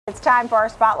It's time for our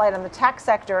spotlight on the tech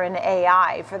sector and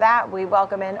AI. For that, we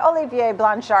welcome in Olivier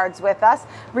Blanchard with us,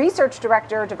 Research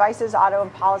Director, Devices, Auto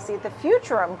and Policy at the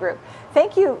Futurum Group.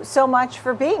 Thank you so much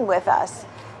for being with us.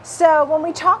 So when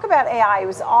we talk about AI, it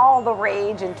was all the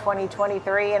rage in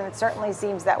 2023, and it certainly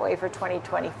seems that way for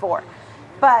 2024.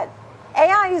 But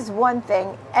AI is one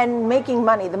thing, and making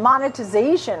money, the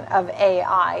monetization of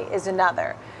AI is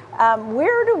another.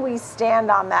 Where do we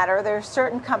stand on that? Are there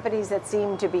certain companies that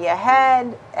seem to be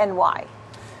ahead, and why?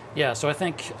 Yeah, so I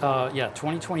think,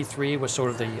 2023 was sort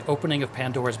of the opening of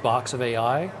Pandora's box of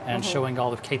AI and showing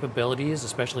all the capabilities,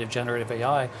 especially of generative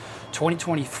AI.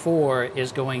 2024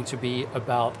 is going to be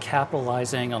about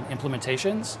capitalizing on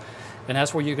implementations. And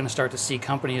that's where you're going to start to see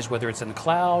companies, whether it's in the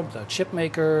cloud, chip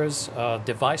makers,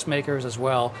 device makers as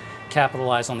well,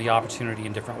 capitalize on the opportunity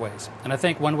in different ways. And I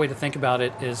think one way to think about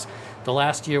it is the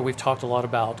last year we've talked a lot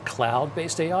about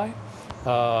cloud-based AI.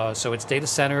 So it's data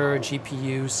center,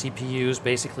 GPUs, CPUs,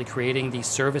 basically creating these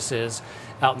services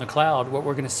out in the cloud. What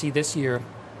we're going to see this year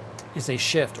is a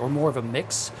shift, or more of a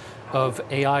mix, of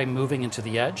AI moving into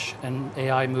the edge and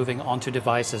AI moving onto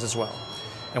devices as well.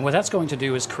 And what that's going to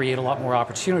do is create a lot more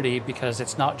opportunity, because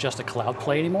it's not just a cloud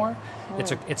play anymore.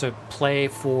 It's a play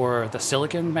for the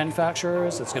silicon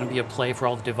manufacturers. It's going to be a play for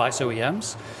all the device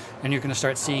OEMs. And you're going to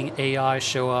start seeing AI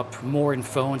show up more in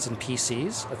phones and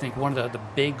PCs. I think one of the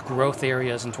big growth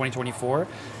areas in 2024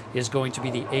 is going to be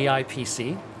the AI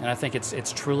PC. And I think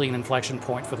it's truly an inflection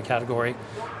point for the category.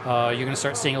 You're going to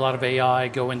start seeing a lot of AI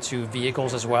go into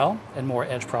vehicles as well, and more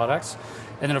edge products.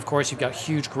 And then, of course, you've got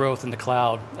huge growth in the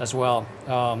cloud as well.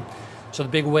 So the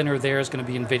big winner there is going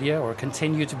to be NVIDIA, or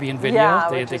continue to be NVIDIA.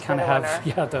 Yeah, they kind of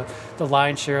have the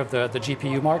lion's share of the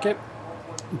GPU market.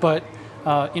 But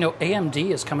AMD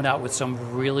is coming out with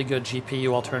some really good GPU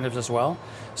alternatives as well,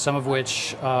 some of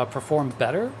which perform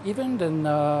better even than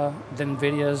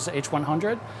NVIDIA's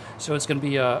H100. So it's going to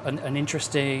be an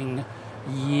interesting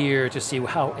year to see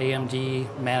how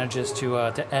AMD manages to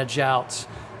edge out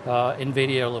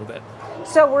NVIDIA a little bit.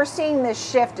 So we're seeing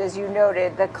this shift, as you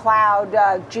noted, the cloud,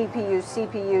 GPU,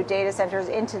 CPU, data centers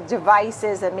into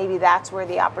devices, and maybe that's where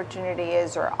the opportunity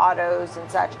is, or autos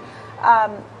and such.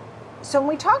 So when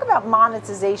we talk about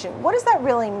monetization, what does that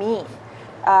really mean?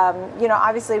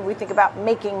 Obviously we think about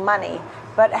making money,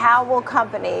 but how will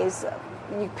companies,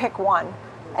 you pick one,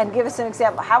 and give us an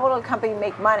example, how will a company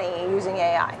make money using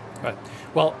AI? Right.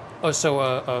 Well, so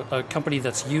a company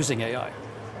that's using AI.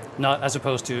 Not as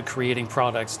opposed to creating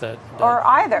products that or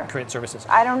either create services.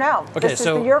 I don't know. Okay, this is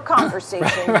your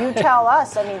conversation. Right. You tell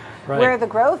us. I mean, where the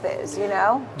growth is.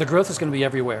 The growth is going to be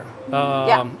everywhere.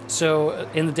 So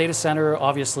in the data center,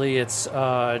 obviously, it's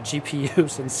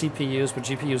GPUs and CPUs, but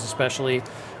GPUs especially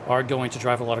are going to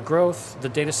drive a lot of growth. The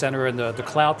data center and the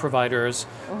cloud providers,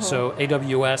 so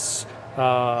AWS,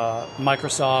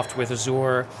 Microsoft with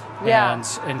Azure,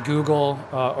 and Google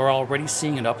are already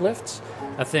seeing an uplift.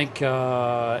 I think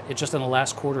just in the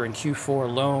last quarter, in Q4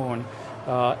 alone,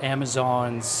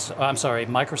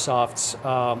 Microsoft's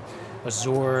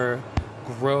Azure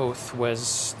growth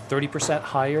was 30%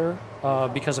 higher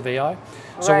because of AI.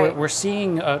 So we're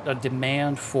seeing a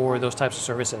demand for those types of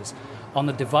services. On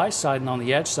the device side and on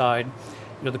the edge side,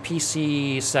 the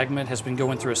PC segment has been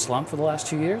going through a slump for the last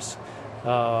 2 years.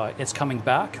 It's coming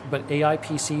back, but AI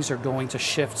PCs are going to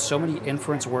shift so many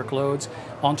inference workloads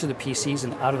onto the PCs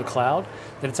and out of the cloud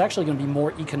that it's actually going to be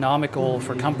more economical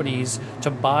for companies to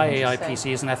buy AI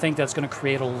PCs, and I think that's going to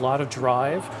create a lot of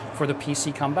drive for the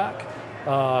PC comeback.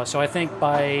 So I think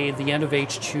by the end of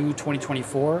H2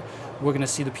 2024, we're going to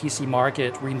see the PC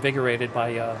market reinvigorated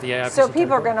by the AI PC. So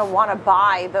people are going to want to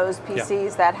buy those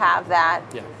PCs that have that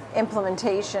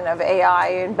implementation of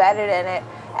AI embedded in it.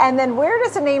 And then where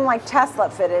does a name like Tesla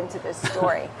fit into this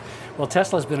story? Well,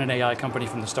 Tesla's been an AI company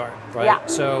from the start, right? Yeah.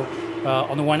 So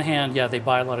on the one hand, they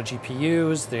buy a lot of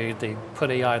GPUs, they put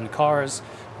AI in the cars,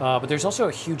 but there's also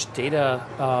a huge data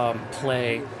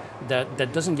play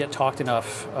that doesn't get talked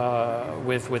enough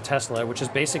with Tesla, which is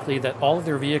basically that all of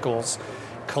their vehicles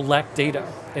collect data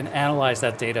and analyze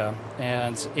that data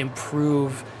and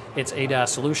improve its ADAS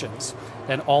solutions.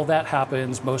 And all that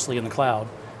happens mostly in the cloud.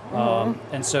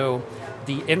 And so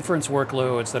the inference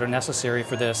workloads that are necessary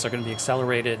for this are going to be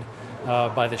accelerated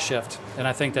by this shift. And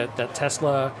I think that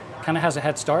Tesla kind of has a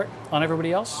head start on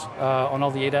everybody else on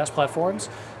all the ADAS platforms.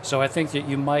 So I think that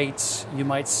you might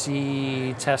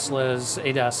see Tesla's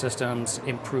ADAS systems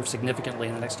improve significantly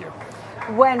in the next year.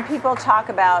 When people talk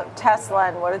about Tesla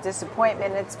and what a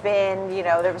disappointment it's been,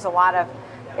 there was a lot of,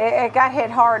 it got hit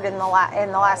hard in the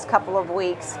last couple of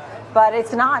weeks. But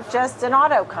it's not just an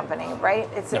auto company, right?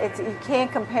 It's you can't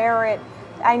compare it.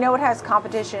 I know it has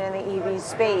competition in the EV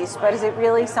space, but is it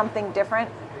really something different?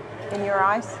 in your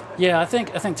eyes? Yeah, I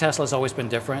think Tesla's always been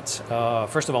different.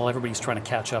 First of all, everybody's trying to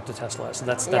catch up to Tesla, so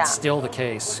that's still the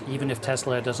case, even if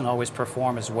Tesla doesn't always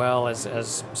perform as well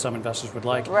as some investors would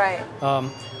like. Right.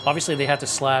 Obviously, they had to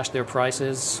slash their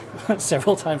prices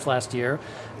several times last year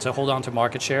to hold on to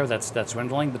market share. That's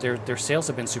dwindling, but their sales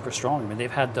have been super strong. I mean,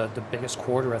 they've had the biggest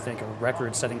quarter, I think, a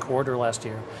record-setting quarter last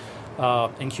year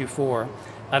in Q4.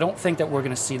 I don't think that we're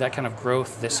going to see that kind of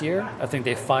growth this year. I think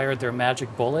they fired their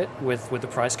magic bullet with the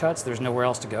price cuts. There's nowhere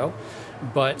else to go.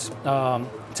 But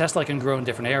Tesla can grow in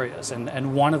different areas,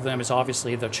 and one of them is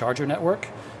obviously the charger network.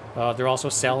 They're also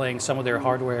selling some of their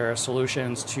hardware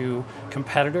solutions to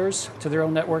competitors to their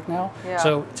own network now. Yeah.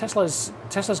 So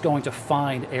Tesla's going to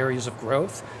find areas of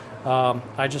growth.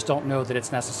 I just don't know that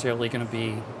it's necessarily going to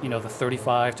be, the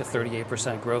 35 to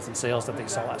 38% growth in sales that they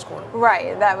saw last quarter.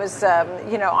 Right. That was,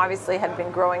 obviously had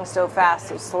been growing so fast,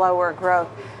 so slower growth.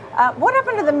 What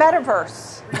happened to the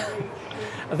Metaverse?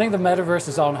 I think the Metaverse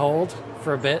is on hold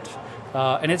for a bit,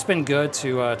 and it's been good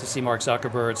to see Mark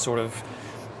Zuckerberg sort of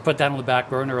put that on the back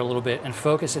burner a little bit and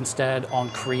focus instead on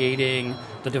creating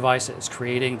the devices,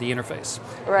 creating the interface.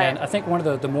 Right. And I think one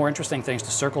of the more interesting things,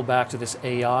 to circle back to this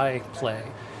AI play,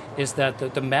 is that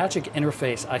the magic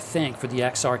interface, I think, for the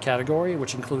XR category,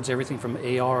 which includes everything from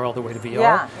AR all the way to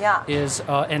VR, is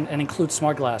and includes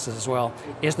smart glasses as well,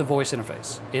 is the voice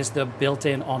interface, is the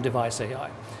built-in on-device AI.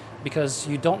 Because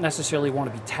you don't necessarily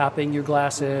want to be tapping your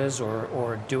glasses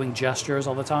or doing gestures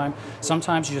all the time.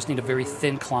 Sometimes you just need a very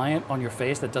thin client on your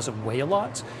face that doesn't weigh a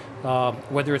lot,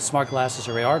 whether it's smart glasses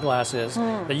or AR glasses,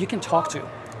 that you can talk to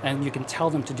and you can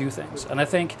tell them to do things. And I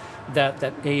think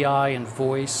that AI and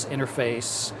voice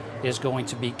interface is going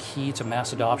to be key to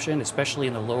mass adoption, especially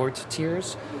in the lower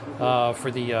tiers for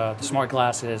the smart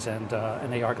glasses and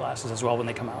AR glasses as well when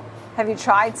they come out. Have you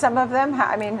tried some of them?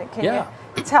 I mean, can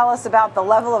you tell us about the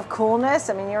level of coolness?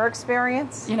 I mean, your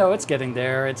experience? It's getting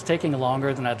there. It's taking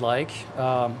longer than I'd like.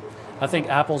 I think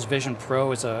Apple's Vision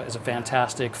Pro is a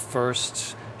fantastic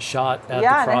first shot at the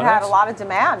product. And it had a lot of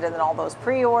demand, and then all those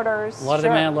pre-orders. A lot of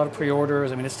demand, a lot of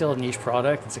pre-orders. I mean, it's still a niche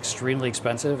product. It's extremely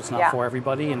expensive. It's not for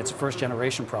everybody, and it's a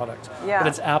first-generation product. But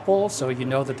it's Apple, so you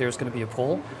know that there's going to be a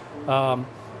pull.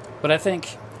 But I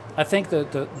think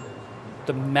the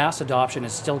mass adoption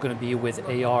is still going to be with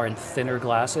AR and thinner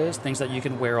glasses, things that you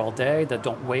can wear all day, that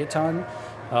don't weigh a ton,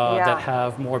 that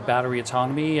have more battery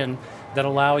autonomy, and that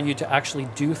allow you to actually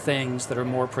do things that are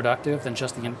more productive than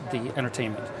just the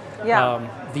entertainment.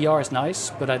 VR is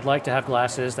nice, but I'd like to have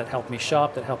glasses that help me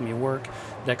shop, that help me work,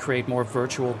 that create more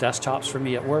virtual desktops for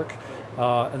me at work,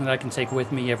 and that I can take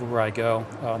with me everywhere I go,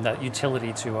 that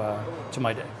utility to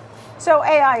my day. So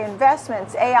AI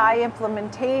investments, AI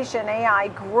implementation, AI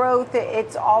growth,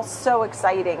 it's all so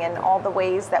exciting in all the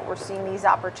ways that we're seeing these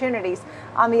opportunities.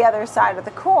 On the other side of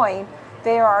the coin,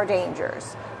 there are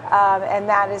dangers. And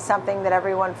that is something that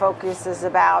everyone focuses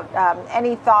about.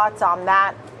 Any thoughts on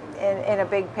that in a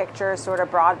big picture, sort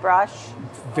of broad brush?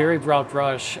 Very broad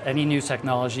brush. Any new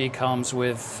technology comes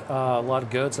with a lot of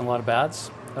goods and a lot of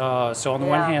bads. So on the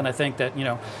one hand, I think that,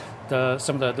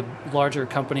 some of the larger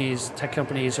companies, tech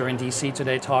companies, are in DC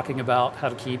today talking about how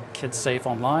to keep kids safe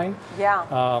online.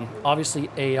 Obviously,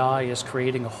 AI is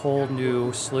creating a whole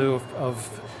new slew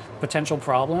of potential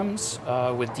problems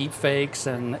with deep fakes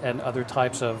and other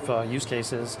types of use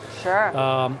cases.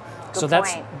 So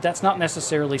that's not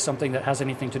necessarily something that has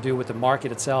anything to do with the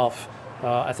market itself.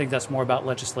 I think that's more about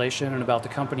legislation and about the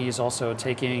companies also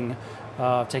taking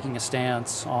a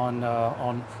stance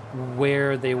on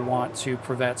where they want to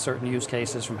prevent certain use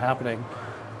cases from happening.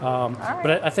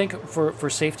 But I think for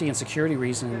safety and security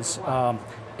reasons,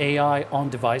 AI on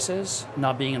devices,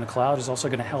 not being in the cloud, is also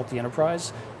going to help the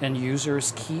enterprise and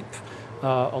users keep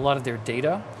a lot of their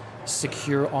data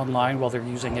secure online while they're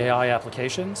using AI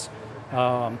applications.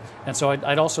 And so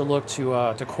I'd also look to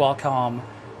Qualcomm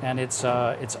and its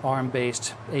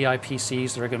ARM-based AI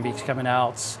PCs that are going to be coming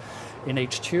out in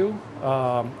H2.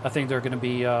 I think they're going to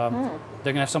be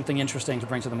they're going to have something interesting to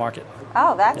bring to the market.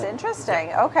 Oh, that's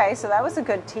interesting. Okay, so that was a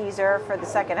good teaser for the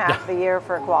second half of the year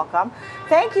for Qualcomm.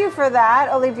 Thank you for that,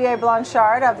 Olivier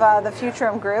Blanchard of the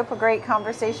Futurum Group. A great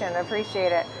conversation.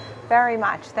 Appreciate it very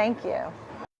much. Thank you.